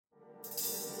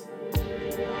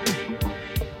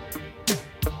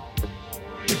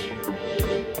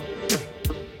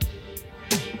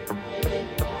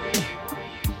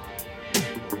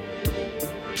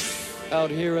Out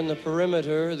here in the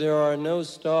perimeter, there are no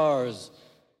stars.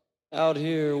 Out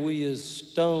here, we is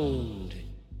stoned,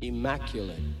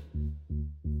 immaculate.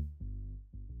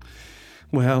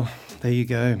 Well, there you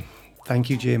go. Thank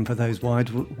you, Jim, for those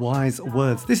wise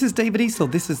words. This is David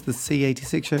Eastaugh. This is the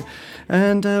C86 show.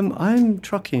 And I'm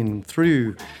trucking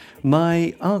through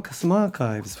some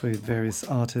archives with various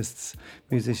artists,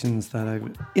 musicians that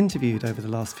I've interviewed over the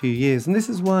last few years. And this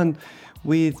is one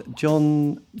with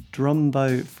John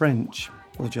Drumbo French,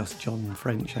 or just John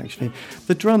French, actually.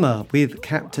 The drummer with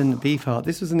Captain Beefheart.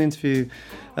 This was an interview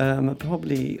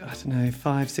probably,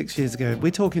 5-6 years ago.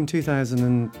 We're talking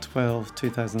 2012,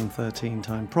 2013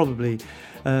 time, probably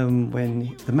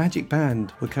when the Magic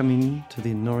Band were coming to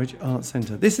the Norwich Arts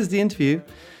Centre. This is the interview.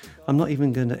 I'm not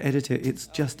even going to edit it. It's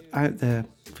just out there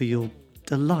for your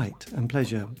delight and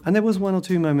pleasure. And there was one or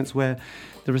two moments where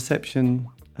the reception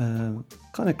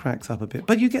kind of cracks up a bit,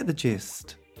 but you get the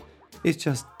gist. It's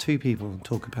just two people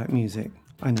talk about music.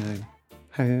 I know.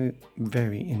 How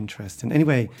very interesting.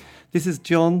 Anyway, this is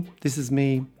John. This is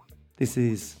me. This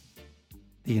is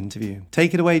the interview.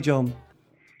 Take it away, John.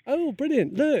 Oh,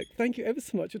 brilliant. Look, thank you ever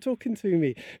so much for talking to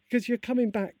me, because you're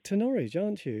coming back to Norwich,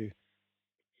 aren't you?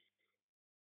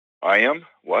 I am?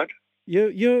 What?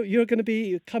 You're going to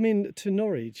be coming to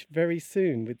Norwich very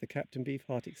soon with the Captain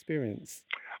Beefheart Experience.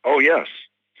 Oh, yes.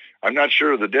 I'm not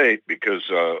sure of the date because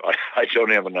I don't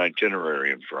have an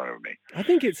itinerary in front of me. I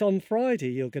think it's on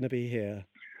Friday you're going to be here.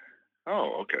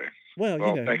 Oh, okay. Well,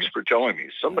 you know. Thanks for telling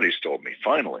me. Somebody's told me,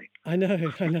 finally. I know.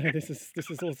 This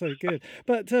is also good.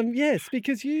 But yes,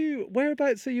 because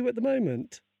whereabouts are you at the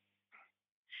moment?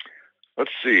 Let's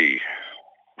see.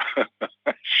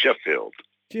 Sheffield.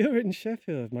 You're in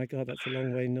Sheffield. My God, that's a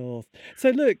long way north. So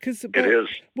look, because it is.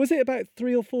 Was it about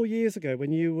 3 or 4 years ago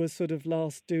when you were sort of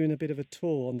last doing a bit of a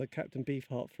tour on the Captain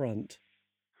Beefheart front?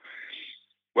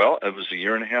 Well, it was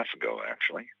 1.5 years ago,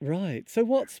 actually. Right. So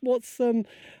what's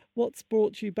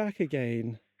brought you back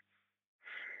again?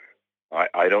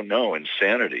 I don't know.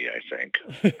 Insanity, I think.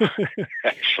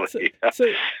 Actually,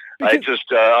 because...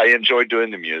 I enjoyed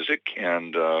doing the music,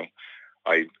 and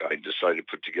I decided to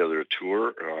put together a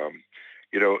tour.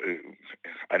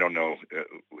 I don't know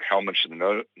how much of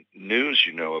the news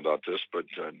you know about this, but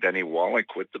Denny Wallach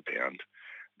quit the band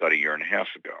about 1.5 years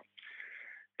ago.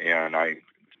 And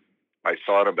I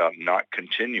thought about not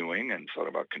continuing and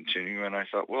I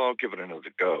thought, well, I'll give it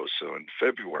another go. So in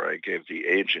February, I gave the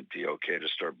agent the okay to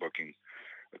start booking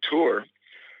a tour.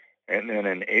 And then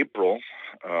in April,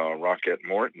 Rockette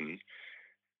Morton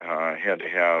had to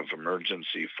have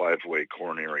emergency 5-way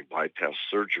coronary bypass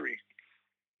surgery.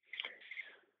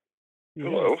 Yes.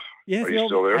 Hello. Yes. Are you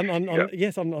still there?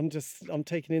 I'm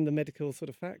taking in the medical sort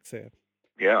of facts here.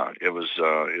 Yeah, it was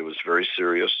very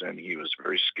serious, and he was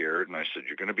very scared. And I said,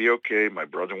 "You're going to be okay. My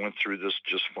brother went through this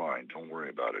just fine. Don't worry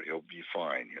about it. He'll be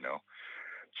fine."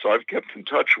 So I've kept in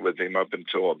touch with him up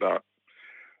until about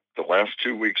the last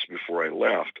 2 weeks before I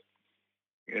left,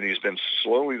 and he's been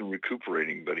slowly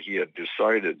recuperating. But he had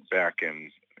decided back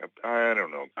in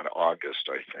about August,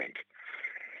 I think,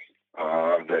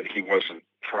 that he wasn't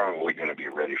probably going to be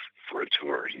ready for a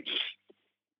tour. He just,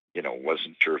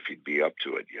 wasn't sure if he'd be up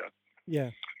to it yet.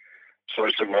 Yeah. So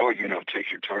I said, well,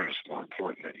 take your time. It's more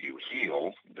important that you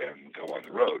heal than go on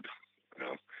the road,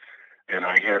 And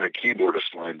I had a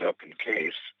keyboardist lined up in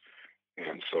case.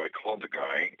 And so I called the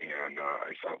guy, and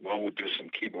I thought, well, we'll do some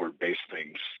keyboard-based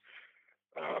things.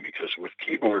 Because with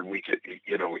keyboard, we could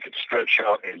stretch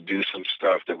out and do some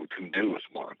stuff that we couldn't do with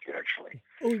Monk, actually.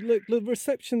 Oh, look, the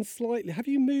reception slightly. Have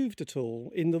you moved at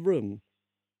all in the room?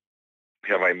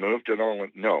 Have I moved at all?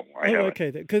 No, I haven't.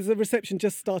 Okay, because the reception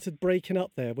just started breaking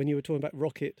up there when you were talking about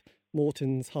Rockette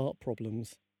Morton's heart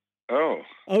problems. Oh.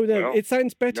 Oh, no, well, it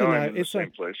sounds better now. I'm in the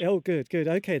same place. Oh, good.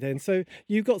 Okay, then. So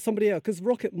you got somebody else, because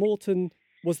Rockette Morton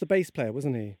was the bass player,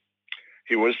 wasn't he?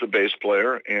 He was the bass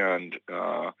player, and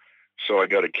so I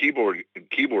got a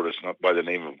keyboardist by the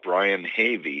name of Brian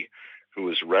Havey, who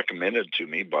was recommended to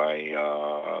me by,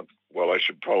 I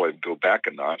should probably go back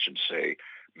a notch and say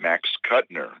Max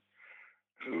Kuttner,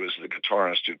 who is the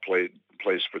guitarist who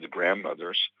plays for the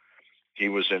Grandmothers. He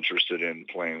was interested in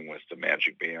playing with the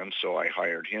Magic Band, so I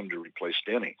hired him to replace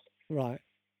Denny. Right.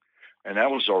 And that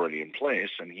was already in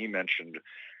place, and he mentioned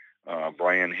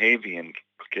Brian Havey in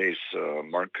case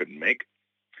Mark couldn't make it.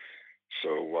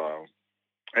 So,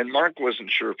 and Mark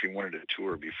wasn't sure if he wanted to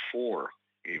tour before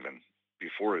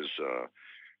his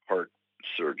heart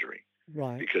surgery.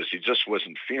 Right. Because he just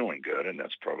wasn't feeling good, and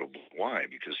that's probably why,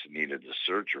 because he needed the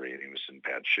surgery and he was in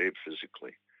bad shape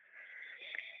physically.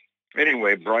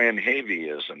 Anyway, Brian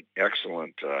Havey is an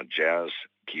excellent jazz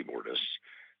keyboardist,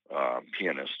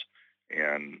 pianist,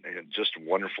 and just a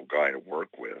wonderful guy to work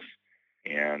with.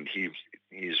 And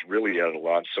he's really added a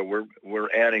lot. So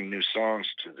we're adding new songs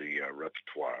to the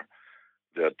repertoire.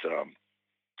 That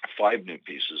 5 new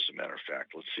pieces, as a matter of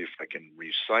fact. Let's see if I can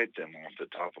recite them off the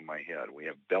top of my head. We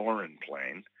have Bellerin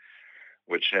playing,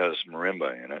 which has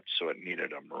marimba in it, so it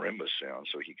needed a marimba sound,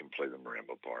 so he can play the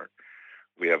marimba part.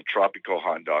 We have Tropical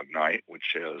Hot Dog Night,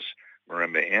 which has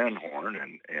marimba and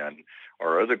horn, and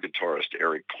our other guitarist,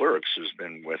 Eric Clerks, who's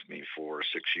been with me for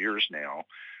 6 years now,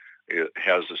 it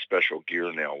has a special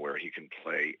gear now where he can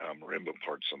play marimba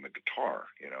parts on the guitar,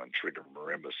 and trigger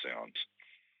marimba sounds.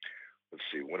 Let's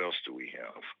see, what else do we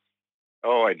have?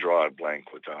 Oh, I draw a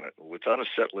blank without a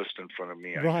set list in front of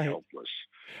me. I'm Right. helpless.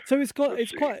 So it's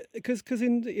Let's see. quite because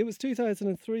it was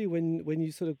 2003 when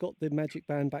you sort of got the Magic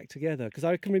Band back together, because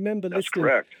I can remember That's listening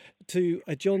correct. to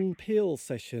a John Peel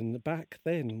session back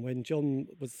then when John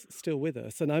was still with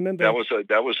us, and I remember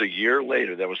That was a year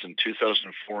later. That was in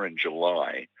 2004 in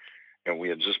July, and we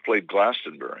had just played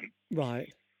Glastonbury,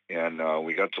 right. and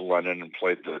we got to London and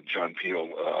played the John Peel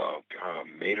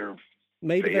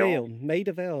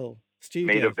Maida Vale Vale.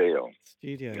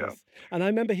 Studios. And I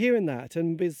remember hearing that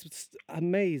and was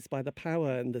amazed by the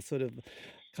power and the sort of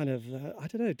kind of, I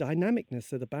don't know,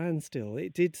 dynamicness of the band still.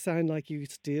 It did sound like you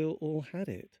still all had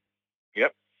it.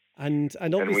 Yep. And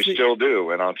And obviously... we still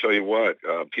do. And I'll tell you what,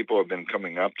 people have been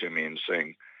coming up to me and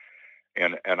saying,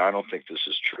 and I don't think this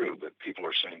is true, but people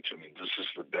are saying to me, this is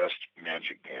the best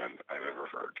Magic Band I've ever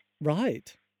heard.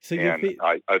 Right. So and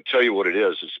I'll tell you what it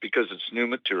is. It's because it's new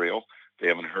material. They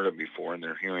haven't heard it before, and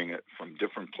they're hearing it from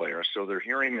different players. So they're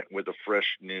hearing it with a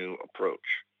fresh, new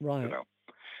approach. Right.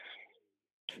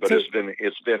 But so,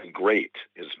 it's been great.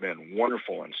 It's been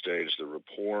wonderful on stage. The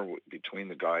rapport between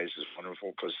the guys is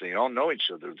wonderful because they all know each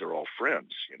other. They're all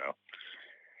friends,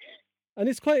 And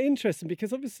it's quite interesting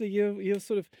because obviously you're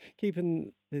sort of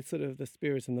keeping the sort of the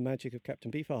spirit and the magic of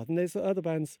Captain Beefheart, and there's other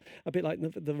bands a bit like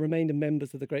the remaining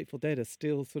members of the Grateful Dead are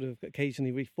still sort of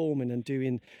occasionally reforming and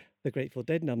doing the Grateful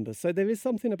Dead numbers. So there is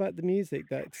something about the music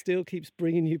that still keeps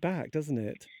bringing you back, doesn't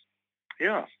it?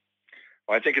 Yeah.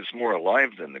 Well, I think it's more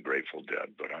alive than the Grateful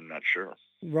Dead, but I'm not sure.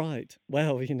 Right.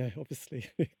 Well,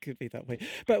 obviously it could be that way.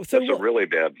 But so that's a really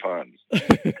bad pun. I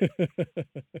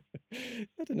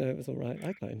don't know. It was all right.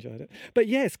 I quite enjoyed it. But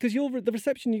yes, because the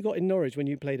reception you got in Norwich when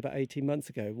you played about 18 months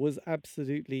ago was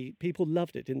absolutely, people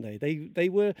loved it, didn't they? They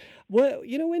were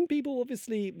when people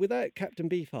obviously, without Captain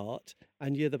Beefheart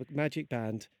and you're the Magic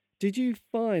Band, did you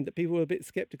find that people were a bit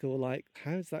skeptical, like,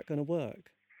 how's that going to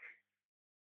work?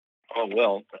 Oh,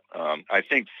 well, I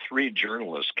think 3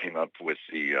 journalists came up with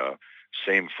the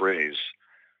same phrase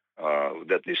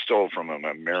that they stole from an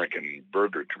American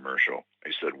burger commercial.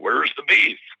 They said, "Where's the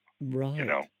beef?" Right.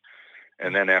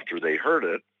 And then after they heard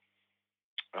it,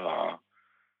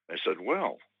 they said,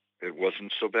 "Well, it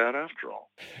wasn't so bad after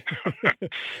all."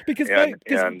 because some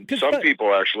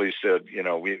people actually said,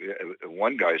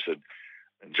 one guy said,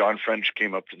 John French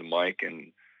came up to the mic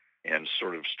and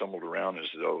sort of stumbled around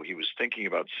as though he was thinking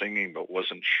about singing but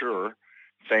wasn't sure.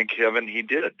 Thank heaven he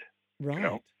did.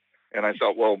 Right. And I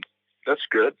thought, well, that's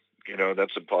good.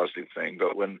 That's a positive thing.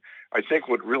 But I think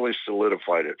what really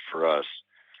solidified it for us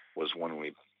was when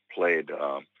we played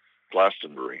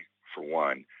Glastonbury, for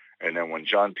one. And then when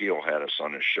John Peel had us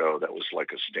on his show, that was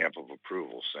like a stamp of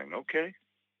approval saying, okay.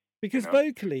 Because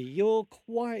vocally,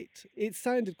 it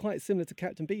sounded quite similar to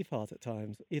Captain Beefheart at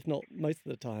times, if not most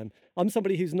of the time. I'm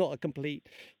somebody who's not a complete,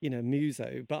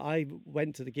 muso, but I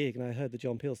went to the gig and I heard the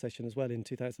John Peel session as well in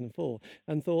 2004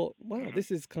 and thought, wow,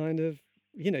 this is kind of,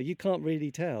 you can't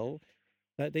really tell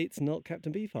that it's not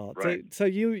Captain Beefheart. Right. So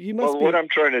you must what I'm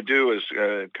trying to do is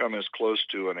come as close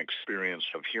to an experience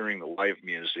of hearing the live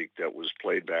music that was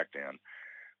played back then,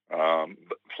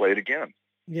 played again,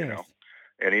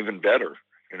 and even better.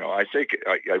 I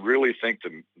really think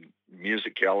the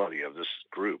musicality of this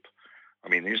group, I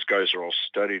mean, these guys are all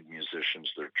studied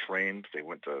musicians. They're trained. They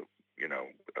went to,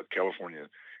 California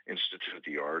Institute of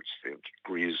the Arts. They have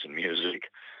degrees in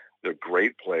music. They're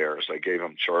great players. I gave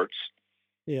them charts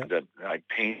that I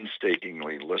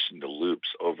painstakingly listened to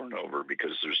loops over and over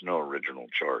because there's no original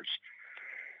charts.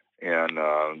 And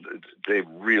they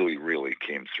really, really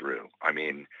came through. I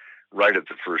mean, right at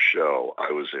the first show,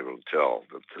 I was able to tell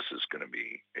that this is going to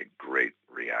be a great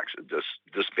reaction.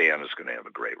 This band is going to have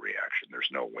a great reaction. There's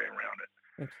no way around it.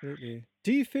 Absolutely.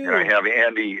 Do you feel? And I have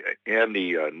Andy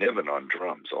Niven on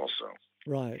drums also.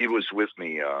 Right. He was with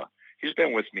me. He's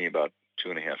been with me about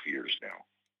 2.5 years now.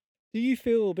 Do you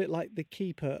feel a bit like the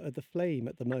keeper of the flame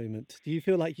at the moment? Do you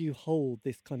feel like you hold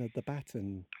this kind of the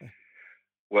baton?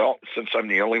 Well, since I'm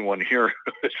the only one here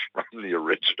from the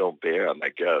original band, I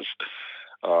guess.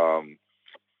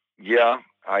 Yeah,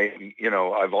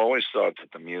 I've always thought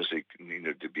that the music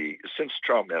needed to be, since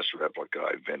Trout Master Replica,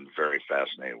 I've been very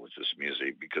fascinated with this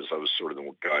music because I was sort of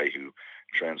the guy who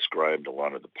transcribed a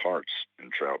lot of the parts in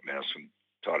Trout Mass and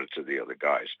taught it to the other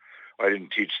guys. I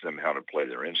didn't teach them how to play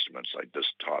their instruments. I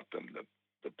just taught them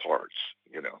the parts,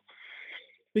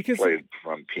 Because played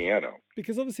from piano.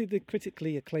 because obviously the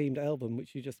critically acclaimed album,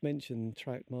 which you just mentioned,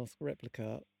 Trout Mask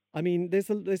Replica. I mean,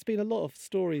 there's been a lot of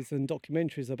stories and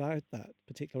documentaries about that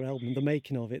particular album, the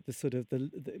making of it, the sort of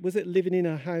was it living in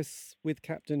a house with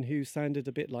Captain who sounded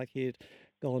a bit like he had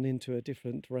gone into a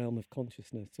different realm of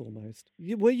consciousness almost.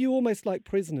 Were you almost like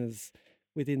prisoners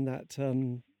within that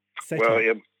setting? Well,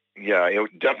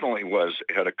 it definitely was.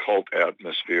 It had a cult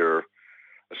atmosphere,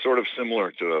 sort of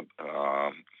similar to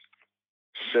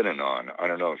Synanon. I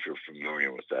don't know if you're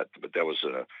familiar with that, but that was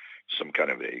some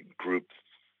kind of a group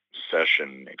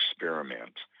session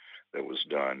experiment that was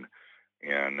done.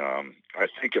 And I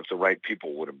think if the right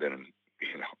people would have been,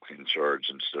 in charge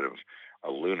instead of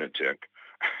a lunatic,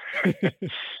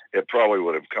 it probably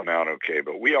would have come out okay.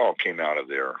 But we all came out of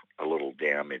there a little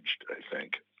damaged, I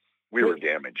think. We were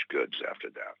damaged goods after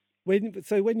that.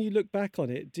 When you look back on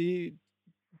it, do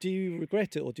you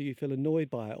regret it, or do you feel annoyed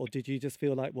by it, or did you just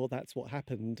feel like, well, that's what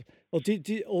happened, or did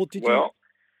you? Well,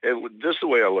 this is the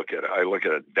way I look at it. I look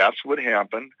at it. That's what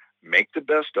happened. Make the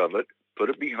best of it.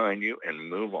 Put it behind you and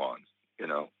move on.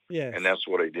 Yes. And that's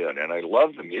what I did. And I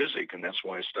love the music, and that's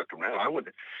why I stuck around. I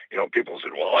would, people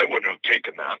said, well, I wouldn't have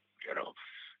taken that,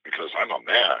 because I'm a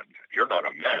man. You're not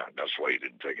a man. That's why you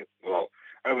didn't take it. Well,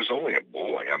 I was only a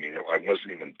boy. I mean, I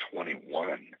wasn't even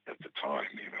 21 at the time,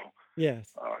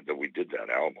 Yes. That we did that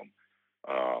album.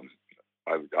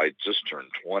 I just turned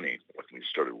 20 when we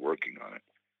started working on it.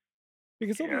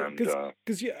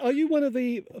 Because are you one of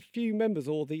the few members,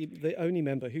 or the only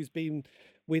member who's been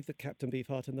with the Captain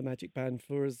Beefheart and the Magic Band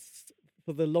for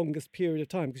the longest period of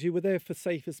time? Because you were there for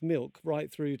Safe as Milk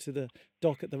right through to the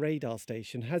dock at the radar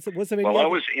station. Was there any? Well, I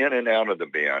was in and out of the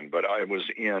band, but I was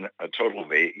in a total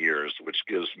of 8 years, which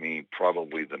gives me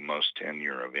probably the most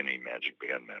tenure of any Magic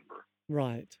Band member.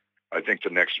 Right. I think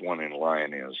the next one in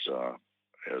line is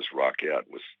Rockette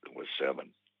with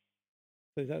 7.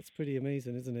 So that's pretty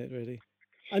amazing, isn't it, really?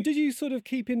 And did you sort of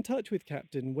keep in touch with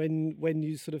Captain when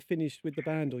you sort of finished with the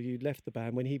band, or you left the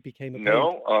band when he became a band?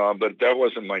 No, but that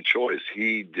wasn't my choice.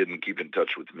 He didn't keep in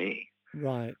touch with me.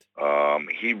 Right.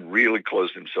 He really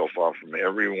closed himself off from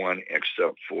everyone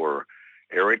except for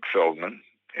Eric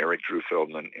Drew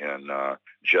Feldman, and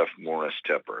Jeff Morris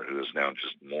Tepper, who is now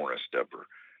just Morris Tepper.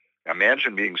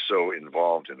 Imagine being so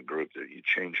involved in a group that you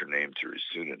change your name to your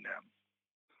pseudonym.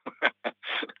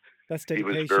 That's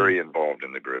dedication. He was very involved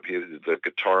in the group. He was the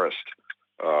guitarist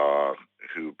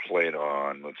who played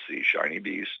on, Shiny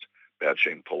Beast, Bad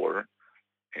Shane Puller,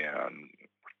 and,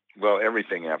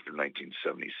 everything after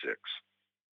 1976.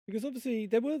 Because obviously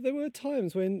there were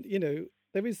times when,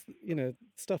 there is,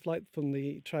 stuff like from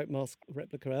the Trout Mask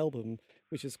Replica album,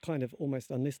 which is kind of almost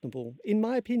unlistenable. In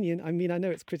my opinion, I mean, I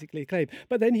know it's critically acclaimed,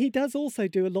 but then he does also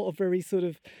do a lot of very sort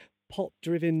of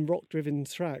pop-driven, rock-driven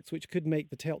tracks, which could make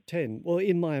the top 10. Well,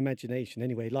 in my imagination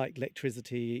anyway, like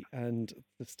Electricity and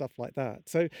stuff like that.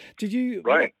 So did you...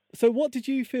 Right. What did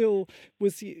you feel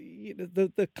was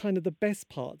the kind of the best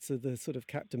parts of the sort of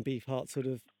Captain Beefheart sort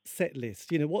of set list?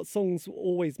 What songs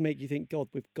always make you think, God,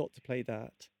 we've got to play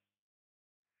that?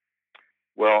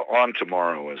 Well, On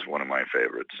Tomorrow is one of my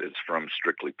favorites. It's from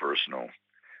Strictly Personal.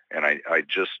 And I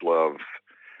just love...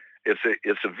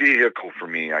 It's a vehicle for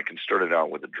me. I can start it out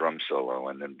with a drum solo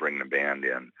and then bring the band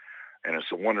in. And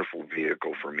it's a wonderful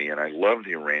vehicle for me. And I love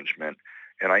the arrangement.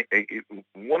 And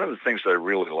one of the things that I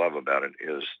really love about it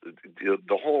is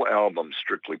the whole album,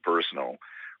 Strictly Personal,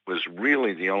 was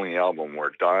really the only album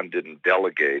where Don didn't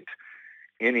delegate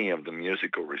any of the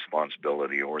musical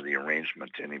responsibility or the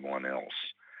arrangement to anyone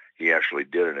else. He actually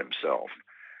did it himself.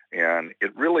 And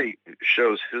it really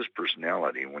shows his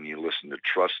personality when you listen to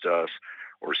Trust Us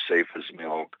or Safe as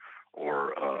Milk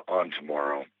or On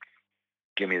Tomorrow,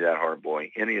 Give Me That Heart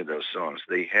Boy, any of those songs.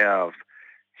 They have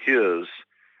his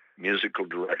musical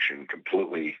direction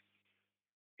completely,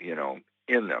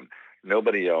 in them.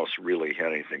 Nobody else really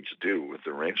had anything to do with the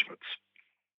arrangements.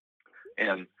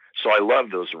 And so I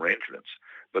love those arrangements.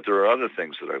 But there are other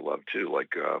things that I love too,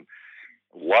 like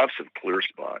lots of Clear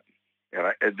Spot.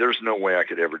 And there's no way I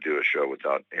could ever do a show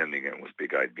without ending it with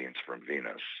Big Eyed Beans from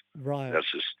Venus. Right.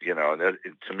 That's just,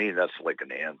 to me, that's like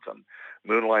an anthem.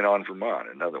 Moonlight on Vermont,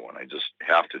 another one. I just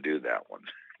have to do that one.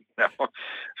 Now,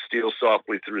 Steal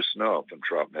Softly Through Snow from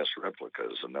Trout Master Replica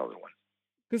is another one.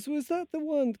 Because was that the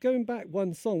one, going back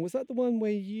one song, was that the one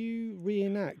where you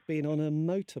reenact being on a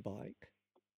motorbike?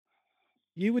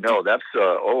 You would No, that's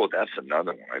that's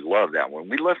another one. I love that one.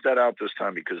 We left that out this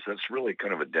time because that's really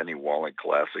kind of a Denny Walling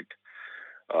classic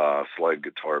slide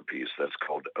guitar piece. That's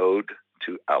called Ode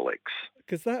to Alex.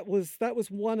 because that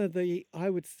was one of the, I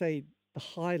would say, the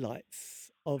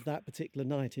highlights of that particular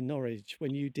night in Norwich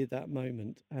when you did that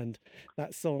moment and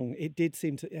that song. It did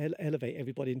seem to elevate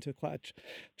everybody into quite a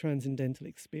transcendental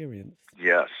experience.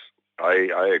 Yes,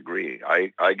 I agree.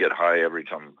 I get high every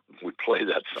time we play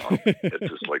that song.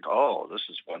 It's just like, oh, this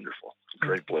is wonderful. It's a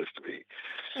great place to be.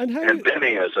 And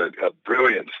Benny is a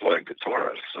brilliant slide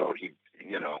guitarist, so he,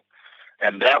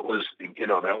 and that was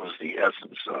the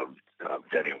essence of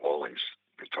Denny Walling's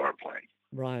guitar playing.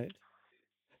 Right.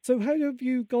 So how have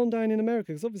you gone down in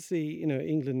America? Because obviously,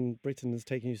 England, Britain has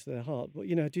taken you to their heart. But,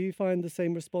 do you find the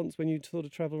same response when you sort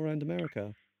of travel around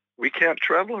America? We can't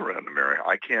travel around America.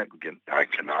 I cannot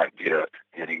get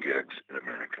any gigs in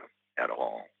America at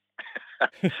all.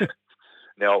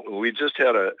 Now, we just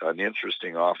had an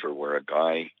interesting offer where a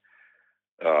guy,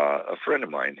 a friend of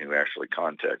mine who actually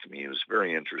contacted me, he was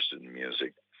very interested in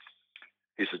music.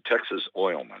 He's a Texas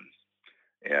oilman,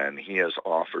 and he has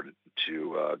offered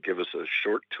to give us a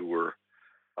short tour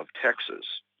of Texas,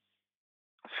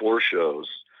 4 shows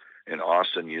in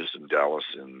Austin, Houston, Dallas,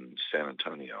 and San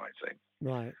Antonio, I think.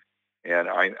 Right. And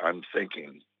I'm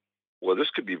thinking, well,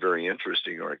 this could be very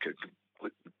interesting, or it could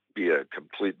be a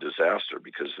complete disaster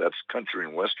because that's country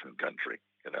and Western country,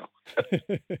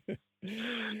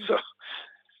 So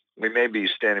we may be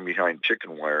standing behind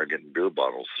chicken wire getting beer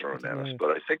bottles thrown at us,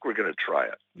 but I think we're going to try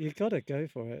it. You got to go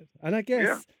for it. And I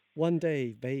guess one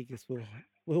day Vegas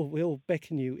will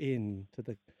beckon you in to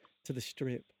the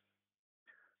Strip.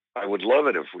 I would love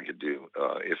it if we could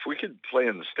if we could play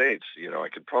in the States, I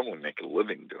could probably make a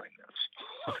living doing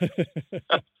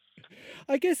this.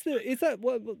 I guess is that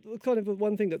what kind of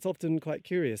one thing that's often quite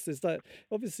curious is that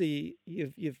obviously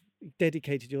you've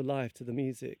dedicated your life to the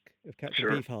music of Captain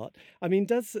Beefheart. I mean,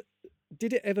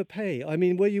 did it ever pay? I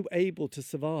mean, were you able to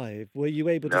survive? Were you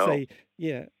able to say,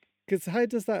 yeah? Because how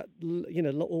does that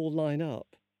all line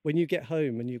up when you get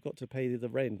home and you've got to pay the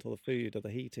rent or the food or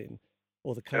the heating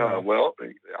or the car? Well,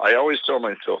 I always tell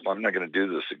myself I'm not going to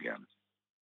do this again.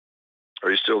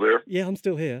 Are you still there? Yeah, I'm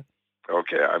still here.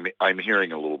 Okay, I'm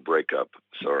hearing a little breakup.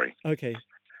 Sorry. Okay.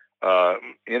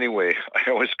 Anyway, I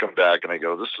always come back and I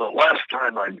go, this is the last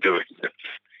time I'm doing this.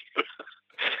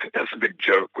 That's a big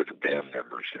joke with the band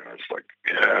members. It's like,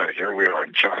 yeah, here we are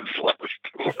on John's last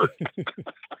tour.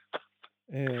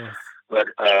 Yes. But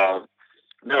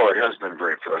no, it has been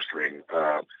very frustrating.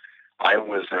 I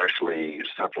was actually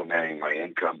supplementing my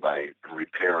income by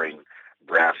repairing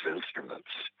brass instruments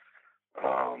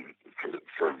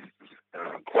for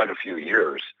quite a few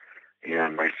years.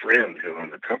 And my friend who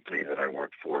owned the company that I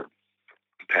worked for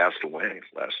passed away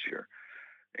last year,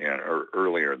 or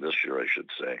earlier this year, I should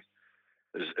say.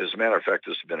 As a matter of fact,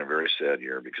 this has been a very sad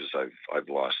year because I've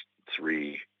lost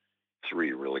three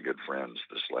really good friends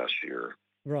this last year.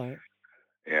 Right.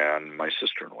 And my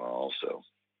sister-in-law also.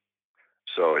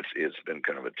 So it's been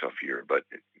kind of a tough year. But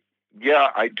yeah,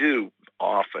 I do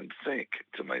often think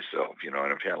to myself, and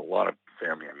I've had a lot of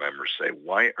family members say,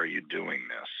 why are you doing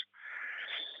this?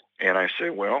 And I say,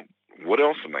 well, what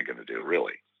else am I going to do,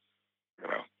 really?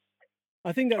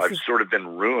 I think I've sort of been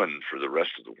ruined for the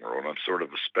rest of the world. I'm sort of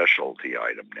a specialty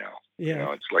item now.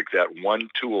 Yeah. It's like that one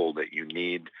tool that you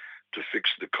need to fix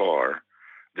the car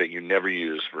that you never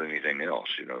use for anything else.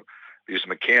 These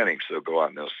mechanics, they'll go out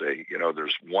and they'll say,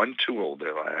 there's one tool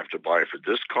that I have to buy for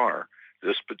this car,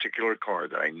 this particular car,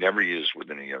 that I never use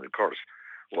with any other cars.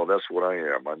 Well, that's what I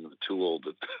am. I'm the tool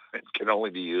that can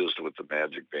only be used with the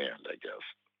Magic Band, I guess.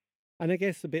 And I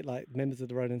guess a bit like members of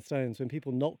the Rolling Stones, when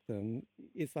people knock them,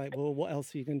 it's like, well, what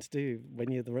else are you going to do when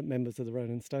you're the members of the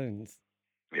Rolling Stones?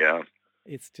 Yeah.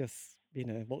 It's just,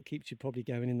 what keeps you probably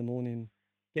going in the morning.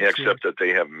 Yeah, except that they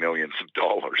have millions of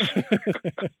dollars.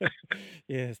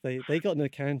 Yes, they got an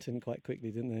accountant quite quickly,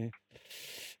 didn't they?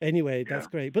 Anyway, that's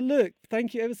great. But look,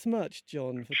 thank you ever so much,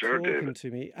 John, for talking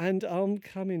to me. And I'm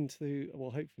coming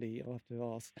hopefully I'll have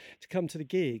to ask, to come to the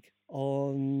gig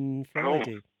on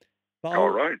Friday. But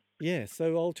all right. Yeah,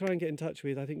 so I'll try and get in touch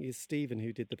with, I think it's Stephen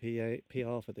who did the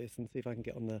PR for this, and see if I can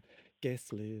get on the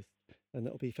guest list. And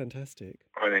that'll be fantastic.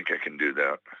 I think I can do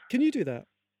that. Can you do that?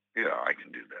 Yeah, I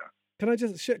can do that. Can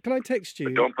I text you?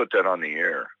 But don't put that on the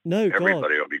air. No,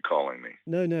 everybody will be calling me.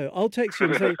 No. I'll text you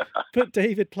and say, put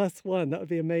David +1. That would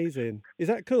be amazing. Is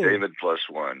that cool? David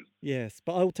 +1. Yes,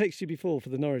 but I'll text you before for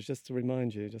the Norwich just to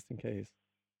remind you, just in case.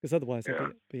 Because otherwise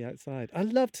I'll be outside.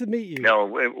 I'd love to meet you. Now,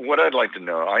 what I'd like to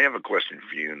know, I have a question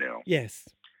for you now. Yes.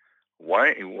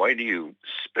 Why do you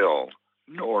spell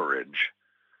Norwich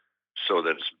so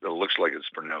that it looks like it's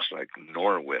pronounced like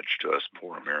Norwich to us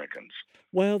poor Americans.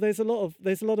 Well, there's a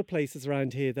lot of places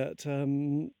around here that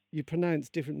you pronounce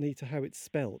differently to how it's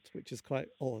spelt, which is quite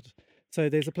odd. So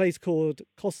there's a place called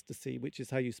Costasy, which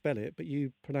is how you spell it, but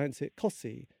you pronounce it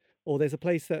Cossey. Or there's a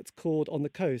place that's called on the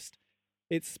coast.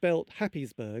 It's spelt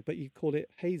Happisburgh, but you call it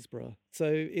Haysborough. So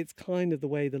it's kind of the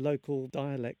way the local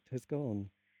dialect has gone.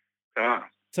 Ah.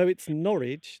 So it's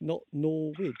Norwich, not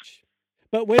Norwich.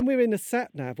 But when we're in a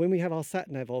sat-nav, when we have our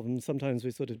sat-nav on, sometimes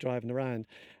we're sort of driving around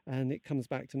and it comes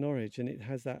back to Norwich and it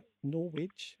has that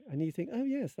Norwich. And you think, oh,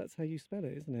 yes, that's how you spell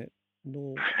it, isn't it?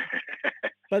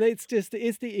 But it's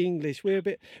the English.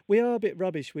 We are a bit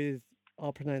rubbish with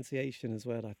our pronunciation as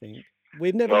well, I think.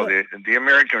 We've never. Well, the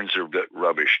Americans are a bit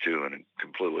rubbish too, in a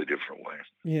completely different way.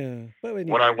 Yeah, but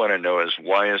anyway. What I want to know is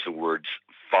why is the word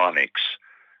phonics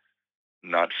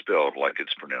not spelled like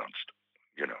it's pronounced?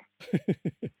 You know,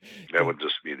 that would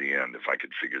just be the end if I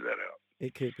could figure that out.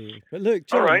 It could be. But look,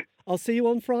 John, all right. I'll see you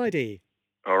on Friday.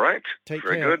 All right. Take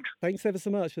Very care. Good. Thanks ever so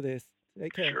much for this.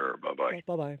 Take care. Sure. Bye-bye.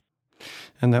 Bye-bye.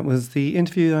 And that was the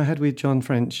interview I had with John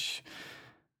French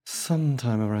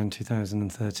sometime around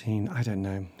 2013. I don't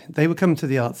know. They would come to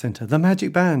the Arts Centre. The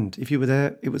Magic Band. If you were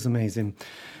there, it was amazing.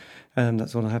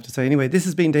 That's all I have to say. Anyway, this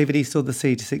has been David Eastaugh, the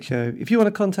C86 Show. If you want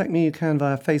to contact me, you can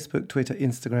via Facebook, Twitter,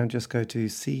 Instagram. Just go to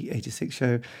C86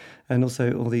 Show. And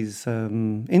also all these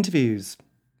interviews,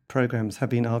 programs have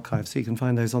been archived. So you can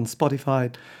find those on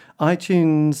Spotify,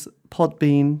 iTunes,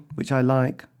 Podbean, which I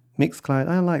like, Mixcloud.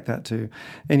 I like that too.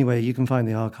 Anyway, you can find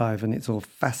the archive and it's all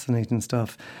fascinating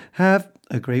stuff. Have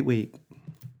a great week.